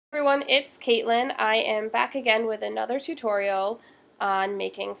everyone, it's Caitlin. I am back again with another tutorial on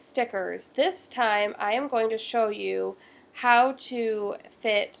making stickers. This time I am going to show you how to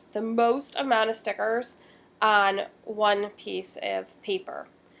fit the most amount of stickers on one piece of paper.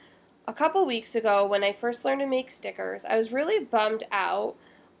 A couple weeks ago when I first learned to make stickers, I was really bummed out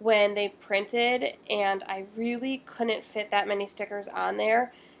when they printed and I really couldn't fit that many stickers on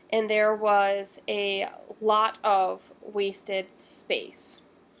there, and there was a lot of wasted space.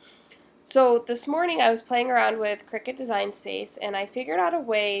 So this morning I was playing around with Cricut Design Space and I figured out a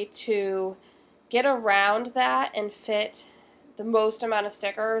way to get around that and fit the most amount of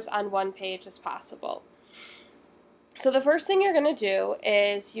stickers on one page as possible. So the first thing you're going to do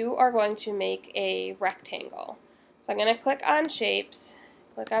is you are going to make a rectangle. So I'm going to click on Shapes,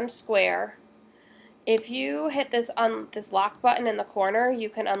 click on Square. If you hit this lock button in the corner, you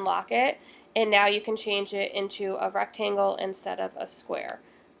can unlock it, and now you can change it into a rectangle instead of a square.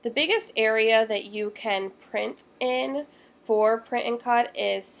 The biggest area that you can print in for print and cut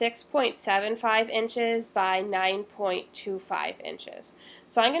is 6.75 inches by 9.25 inches.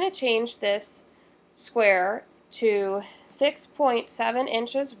 So I'm going to change this square to 6.7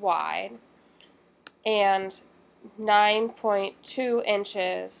 inches wide and 9.2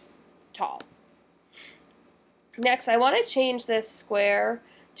 inches tall. Next, I want to change this square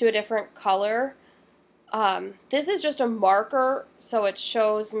to a different color. This is just a marker, so it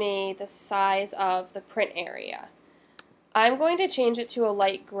shows me the size of the print area. I'm going to change it to a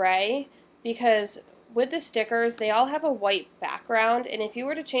light gray because with the stickers, they all have a white background, and if you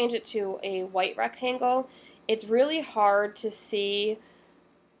were to change it to a white rectangle, it's really hard to see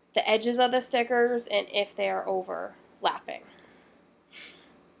the edges of the stickers and if they are overlapping.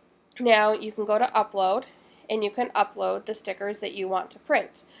 Now you can go to Upload, and you can upload the stickers that you want to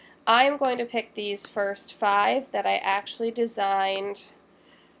print. I am going to pick these first 5 that I actually designed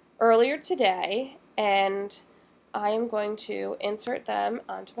earlier today, and I am going to insert them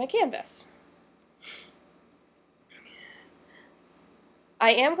onto my canvas.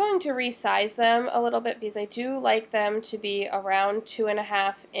 I am going to resize them a little bit because I do like them to be around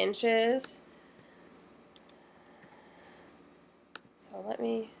 2.5 inches. So let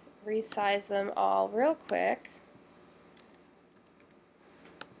me resize them all real quick.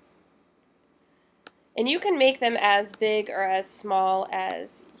 And you can make them as big or as small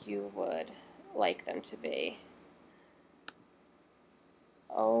as you would like them to be.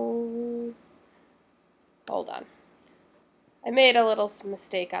 Oh, hold on. I made a little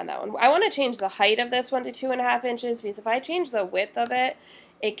mistake on that one. I want to change the height of this one to 2.5 inches because if I change the width of it,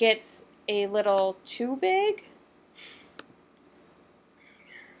 it gets a little too big.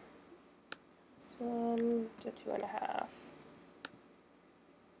 This one to 2.5.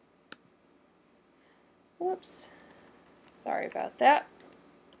 Whoops. Sorry about that.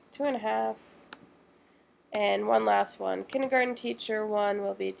 2.5. And one last one. Kindergarten teacher one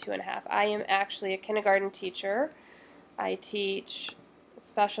will be 2.5. I am actually a kindergarten teacher. I teach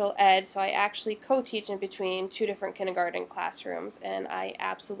special ed, so I actually co-teach in between 2 different kindergarten classrooms, and I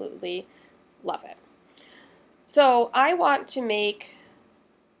absolutely love it. So I want to make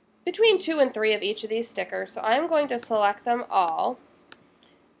between 2 and 3 of each of these stickers, so I'm going to select them all,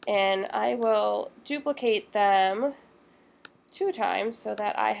 and I will duplicate them 2 times so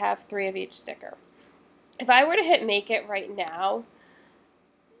that I have 3 of each sticker. If I were to hit Make It right now,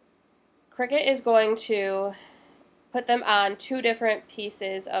 Cricut is going to put them on 2 different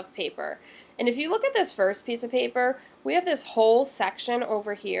pieces of paper. And if you look at this first piece of paper, we have this whole section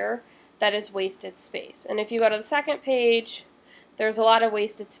over here that is wasted space. And if you go to the second page, there's a lot of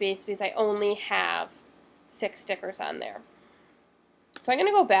wasted space because I only have 6 stickers on there. So I'm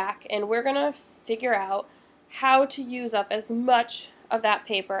going to go back and we're going to figure out how to use up as much of that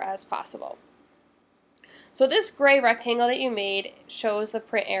paper as possible. So this gray rectangle that you made shows the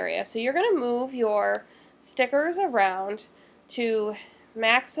print area. So you're going to move your stickers around to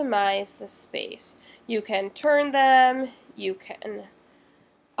maximize the space. You can turn them, you can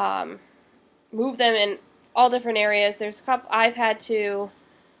move them in all different areas. There's a couple, I've had to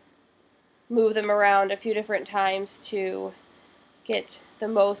move them around a few different times to get the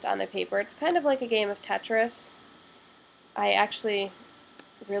most on the paper. It's kind of like a game of Tetris. I actually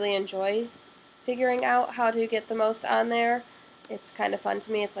really enjoy figuring out how to get the most on there. It's kind of fun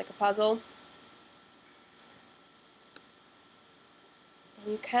to me. It's like a puzzle.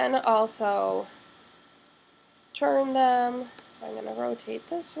 You can also turn them. So I'm going to rotate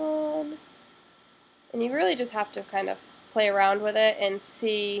this one. And you really just have to kind of play around with it and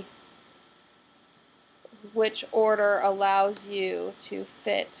see which order allows you to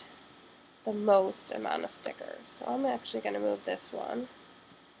fit the most amount of stickers. So I'm actually going to move this one.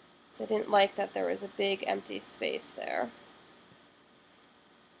 I didn't like that there was a big empty space there.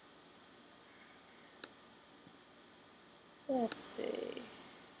 Let's see.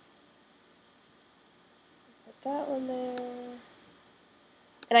 Put that one there.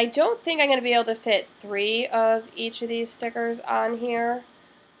 And I don't think I'm going to be able to fit 3 of each of these stickers on here.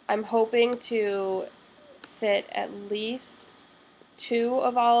 I'm hoping to fit at least 2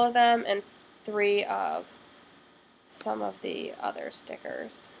 of all of them and 3 of some of the other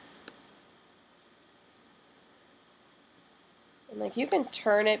stickers. And like, you can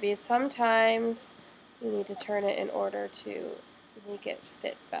turn it because sometimes you need to turn it in order to make it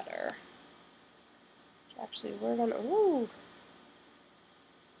fit better. Actually, we're gonna, ooh.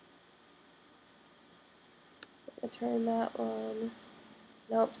 Turn that one.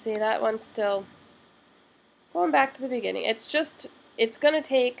 Nope, see, that one's still going back to the beginning. It's just, it's gonna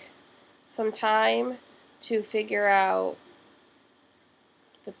take some time to figure out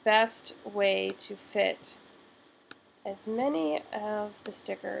the best way to fit as many of the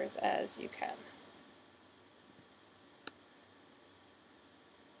stickers as you can.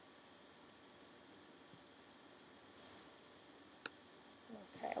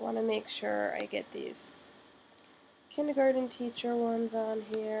 Okay, I want to make sure I get these kindergarten teacher ones on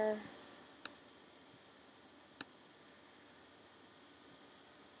here.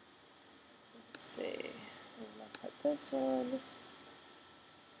 Let's see, I'm going to put this one,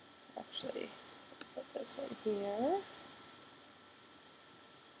 actually, put this one here.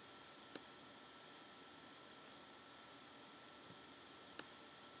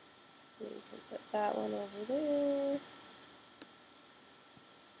 You can put that one over there.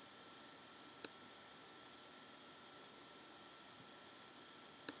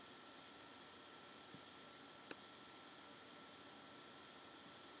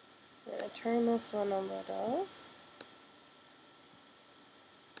 I'm going to turn this one a little.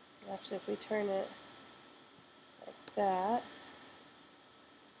 Actually, if we turn it like that,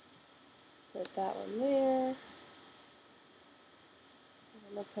 put that one there.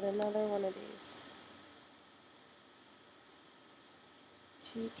 I'm going to put another one of these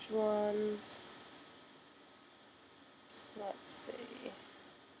teach ones. Let's see.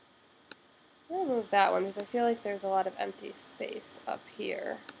 I'm going to move that one because I feel like there's a lot of empty space up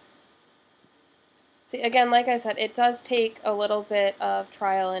here. See, again, like I said, it does take a little bit of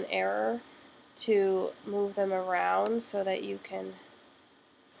trial and error to move them around so that you can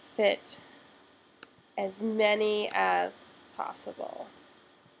fit as many as possible.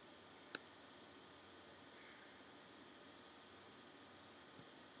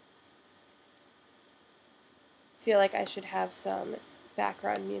 I feel like I should have some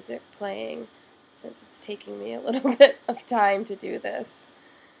background music playing since it's taking me a little bit of time to do this.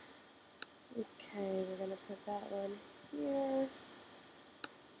 Okay, we're going to put that one here.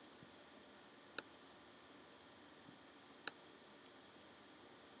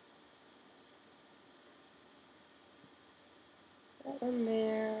 That one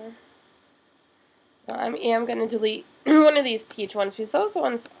there. Now, I am going to delete one of these teach ones because those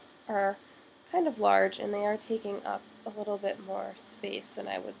ones are kind of large and they are taking up a little bit more space than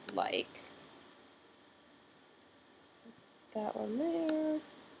I would like. That one there.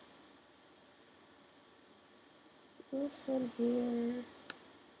 This one here.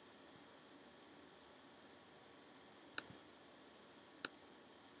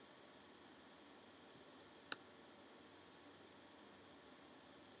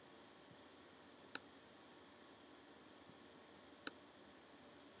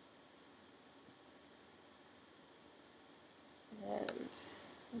 And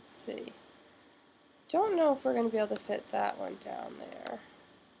let's see. Don't know if we're going to be able to fit that one down there.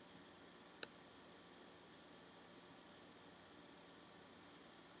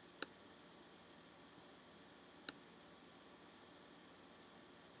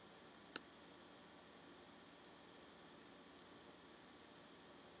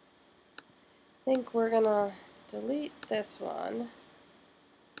 I think we're going to delete this one.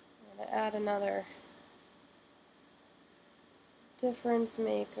 I'm going to add another difference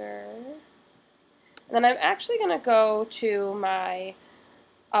maker. And then I'm actually going to go to my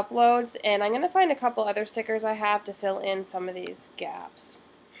uploads and I'm going to find a couple other stickers I have to fill in some of these gaps.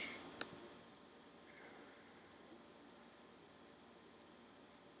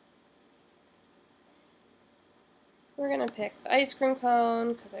 We're going to pick the ice cream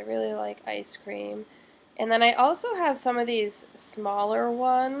cone because I really like ice cream. And then I also have some of these smaller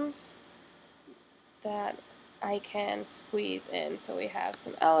ones that I can squeeze in. So we have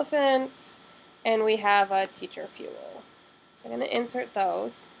some elephants and we have a teacher fuel. So I'm going to insert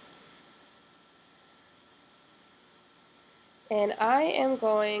those. And I am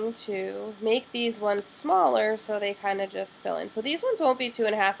going to make these ones smaller so they kind of just fill in. So these ones won't be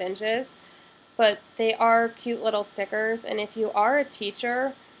 2.5 inches, but they are cute little stickers. And if you are a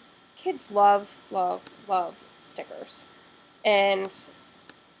teacher, kids love, love, love stickers. And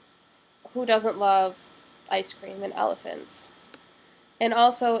who doesn't love ice cream and elephants? And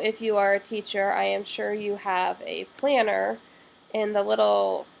also, if you are a teacher, I am sure you have a planner, and the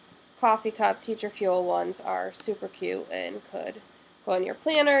little coffee cup teacher fuel ones are super cute and could go in your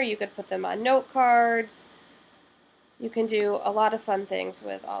planner. You could put them on note cards. You can do a lot of fun things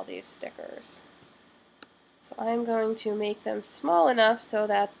with all these stickers. So I'm going to make them small enough so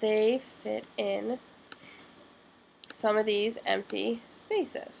that they fit in some of these empty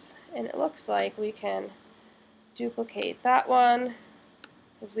spaces. And it looks like we can duplicate that one,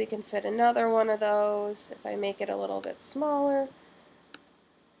 because we can fit another one of those if I make it a little bit smaller.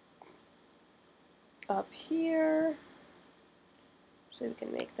 Up here, so we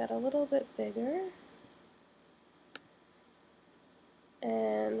can make that a little bit bigger.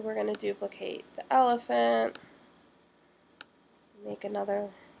 And we're going to duplicate the elephant, make another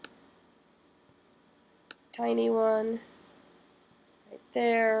tiny one right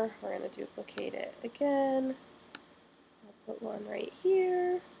there. We're going to duplicate it again. I'll put one right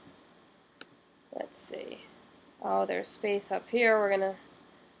here. Let's see. Oh, there's space up here. We're going to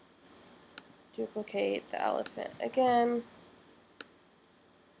duplicate the elephant again.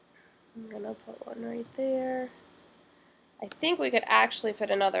 I'm going to put one right there. I think we could actually fit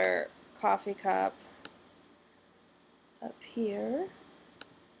another coffee cup up here.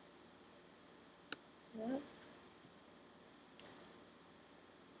 Yep.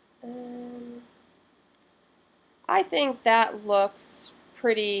 I think that looks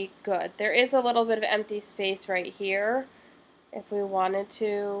pretty good. There is a little bit of empty space right here. If we wanted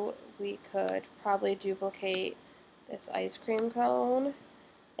to, we could probably duplicate this ice cream cone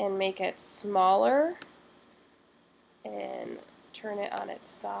and make it smaller and turn it on its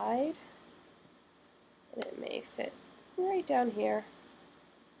side. And it may fit right down here.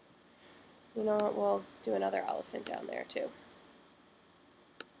 You know what, we'll do another elephant down there too.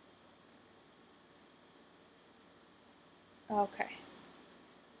 Okay.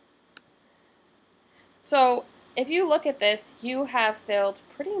 So if you look at this, you have filled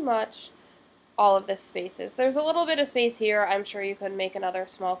pretty much all of the spaces. There's a little bit of space here. I'm sure you could make another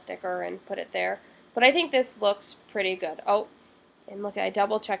small sticker and put it there. But I think this looks pretty good. Oh, and look, I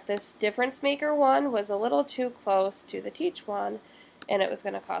double checked. This difference maker one was a little too close to the teach one, and it was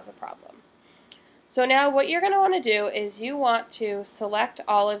going to cause a problem. So now what you're going to want to do is you want to select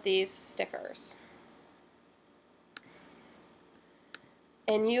all of these stickers.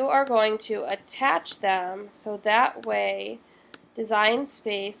 And you are going to attach them so that way Design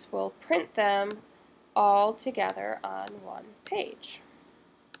Space will print them all together on one page.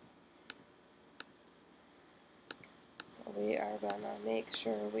 So we are going to make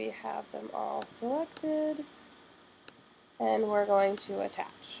sure we have them all selected, and we're going to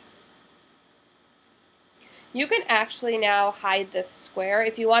attach. You can actually now hide this square.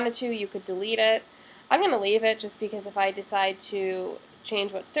 If you wanted to, you could delete it. I'm going to leave it just because if I decide to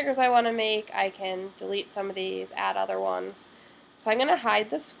change what stickers I want to make, I can delete some of these, add other ones. So I'm going to hide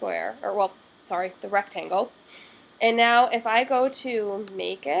the square, or well, sorry, the rectangle. And now if I go to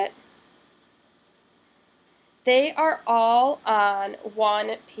make it, they are all on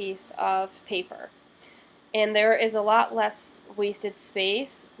one piece of paper. And there is a lot less wasted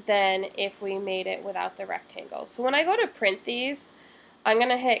space than if we made it without the rectangle. So when I go to print these, I'm going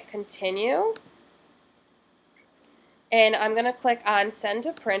to hit continue. And I'm going to click on Send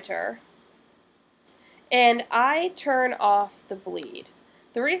to Printer, and I turn off the bleed.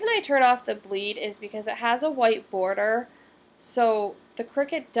 The reason I turn off the bleed is because it has a white border, so the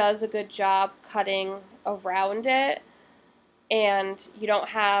Cricut does a good job cutting around it, and you don't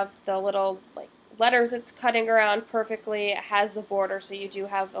have the little letters it's cutting around perfectly. It has the border, so you do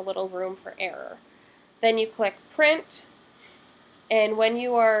have a little room for error. Then you click Print, and when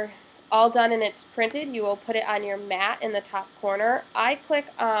you are all done and it's printed, you will put it on your mat in the top corner. I click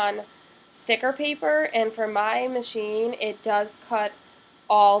on sticker paper, and for my machine, it does cut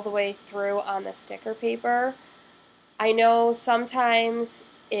all the way through on the sticker paper. I know sometimes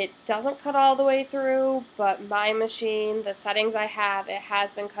it doesn't cut all the way through, but my machine, the settings I have, it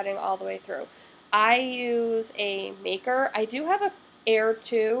has been cutting all the way through. I use a maker. I do have a Air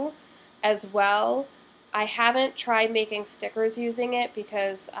 2 as well. I haven't tried making stickers using it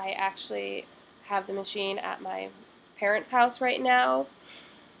because I actually have the machine at my parents' house right now.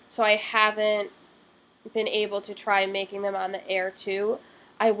 So I haven't been able to try making them on the Air 2.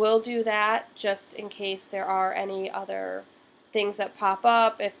 I will do that just in case there are any other things that pop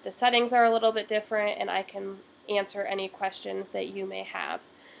up, if the settings are a little bit different, and I can answer any questions that you may have.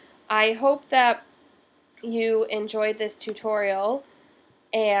 I hope that you enjoyed this tutorial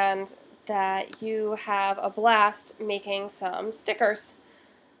and that you have a blast making some stickers.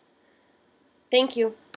 Thank you.